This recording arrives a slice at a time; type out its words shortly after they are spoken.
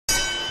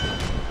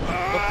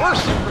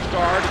first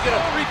superstar to get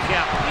a 3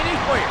 count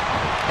anywhere,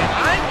 and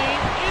I mean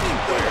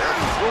anywhere,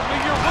 will be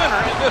your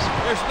winner in this.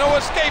 There's no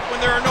escape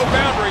when there are no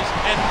boundaries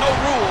and no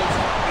rules.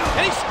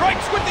 And he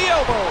strikes with the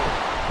elbow.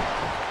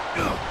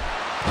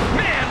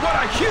 Man, what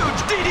a huge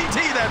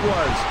DDT that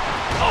was.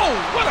 Oh,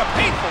 what a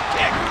painful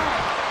kick.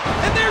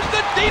 And there's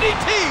the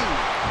DDT.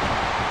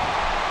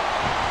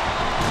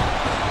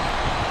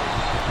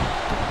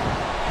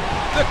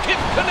 The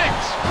kick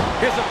connects.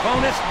 His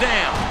opponent's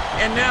down,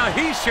 and now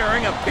he's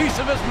sharing a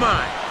piece of his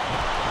mind.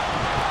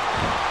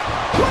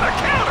 What a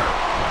counter!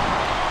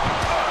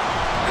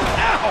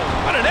 Ow,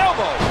 what an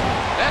elbow.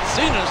 That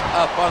Cena's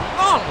a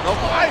phenomenal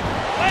fighter.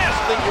 Last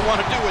thing you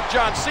want to do with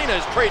John Cena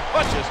is trade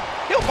punches.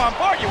 He'll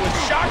bombard you with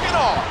shock and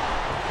awe.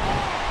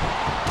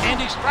 And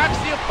he strikes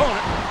the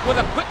opponent with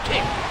a quick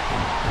kick.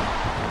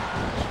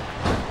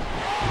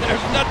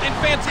 There's nothing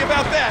fancy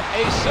about that.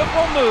 A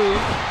simple move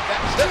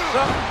that sets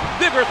up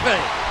bigger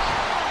things.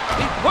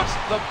 He puts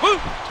the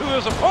boot to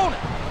his opponent.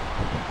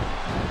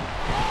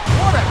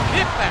 What a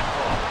kick that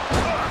was.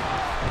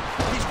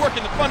 He's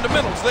working the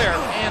fundamentals there.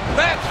 And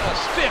that's a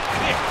stiff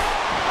kick.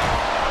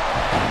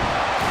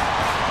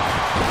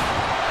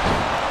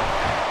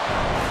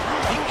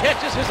 He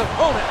catches his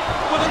opponent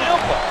with an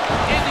elbow.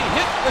 And he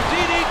hits the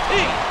DDT.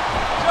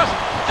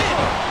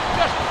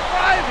 Just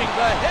driving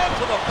the head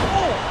to the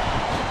floor.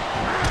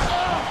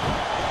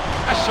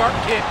 A sharp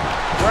kick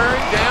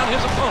wearing down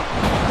his opponent.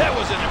 That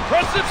was an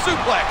impressive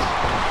suplex.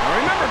 Now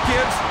remember,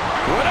 kids,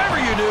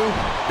 whatever you do,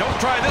 don't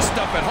try this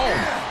stuff at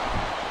home.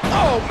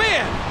 Oh,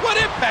 man,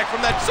 what impact from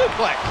that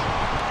suplex.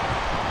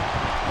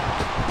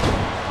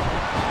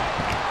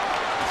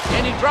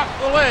 And he dropped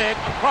the leg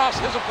across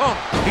his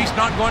opponent. He's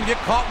not going to get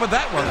caught with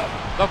that one.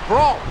 The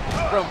brawler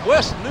from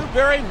West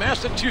Newbury,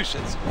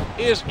 Massachusetts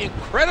is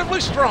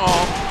incredibly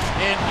strong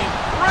and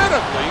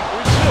incredibly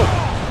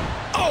resilient.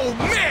 Oh,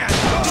 man!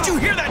 Did you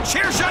hear that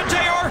chair shot,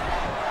 JR?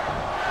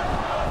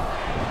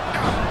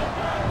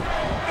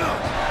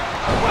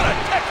 What a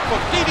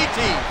textbook DDT.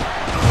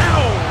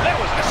 Ow, that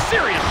was a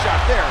serious shot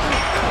there.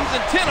 He's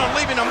intent on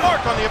leaving a mark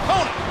on the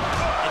opponent.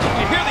 And did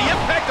you hear the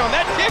impact on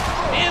that kick?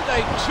 And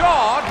a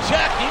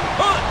jaw-jacking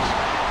punch.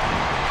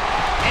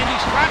 And he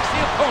strikes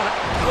the opponent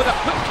with a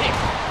quick kick.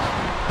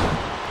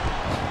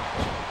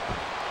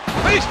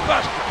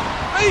 Facebuster!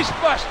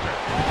 Facebuster!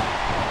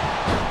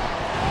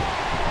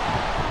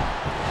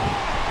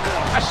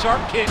 A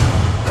sharp kick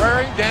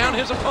wearing down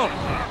his opponent.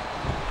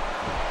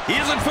 He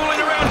isn't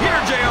fooling around here,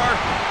 JR.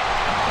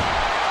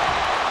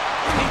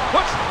 He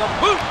puts the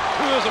boot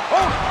to his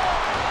opponent.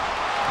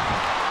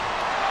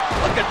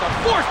 Look at the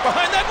force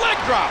behind that leg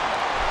drop.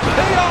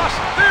 Chaos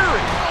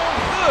Theory.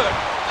 Good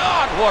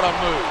God, what a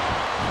move.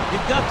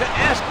 You've got to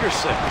ask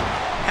yourself,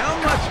 how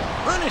much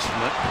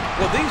punishment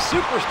will these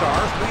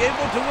superstars be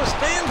able to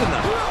withstand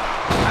tonight?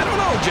 I don't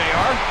know,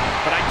 JR,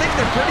 but I think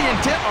they're pretty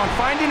intent on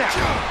finding out.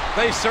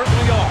 They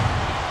certainly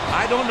are.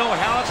 I don't know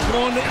how it's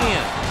going to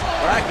end,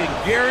 but I can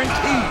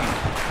guarantee you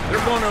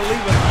they're going to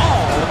leave it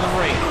all in the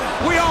ring.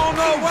 We all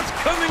know what's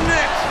coming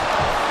next.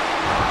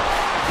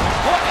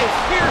 What a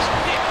fierce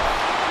kick.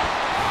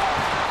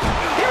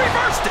 He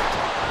reversed it.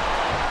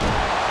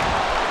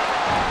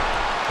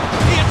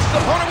 He hits his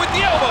opponent with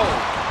the elbow.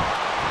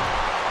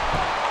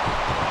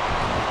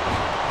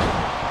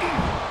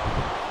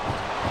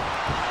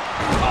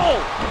 Oh,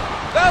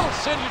 that'll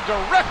send you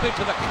directly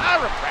to the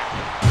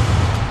chiropractor.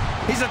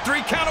 He's a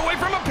 3 count away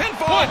from a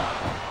pinfall. 1,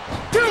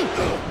 2.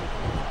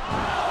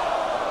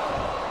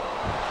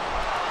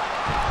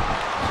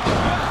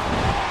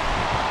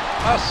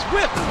 A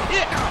swift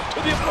kick to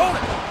the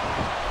opponent.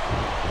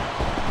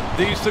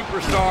 These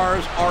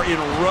superstars are in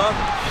rough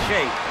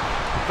shape.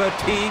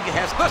 Fatigue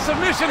has... The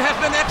submission has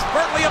been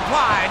expertly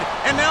applied,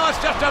 and now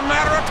it's just a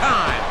matter of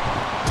time.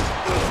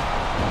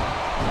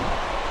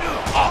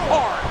 A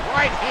hard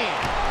right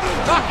hand,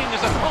 knocking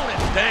his opponent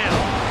down.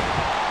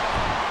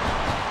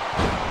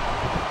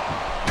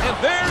 And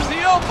there's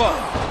the elbow.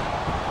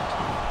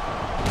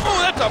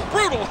 Oh, that's a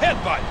brutal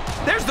headbutt.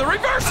 There's the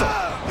reversal.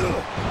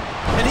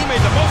 And he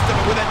made the most of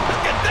it with it.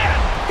 Look at that.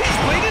 He's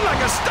bleeding like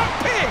a stuck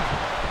pig.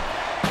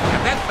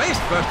 And that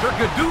facebuster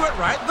could do it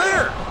right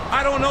there.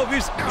 I don't know if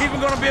he's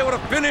even going to be able to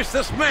finish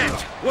this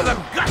match with a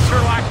gusher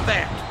like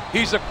that.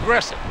 He's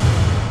aggressive.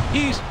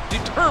 He's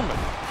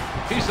determined.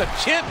 He's a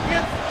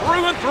champion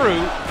through and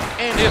through,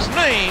 and his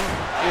name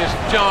is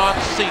John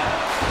Cena.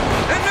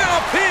 And now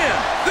a pin.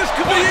 This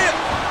could be it.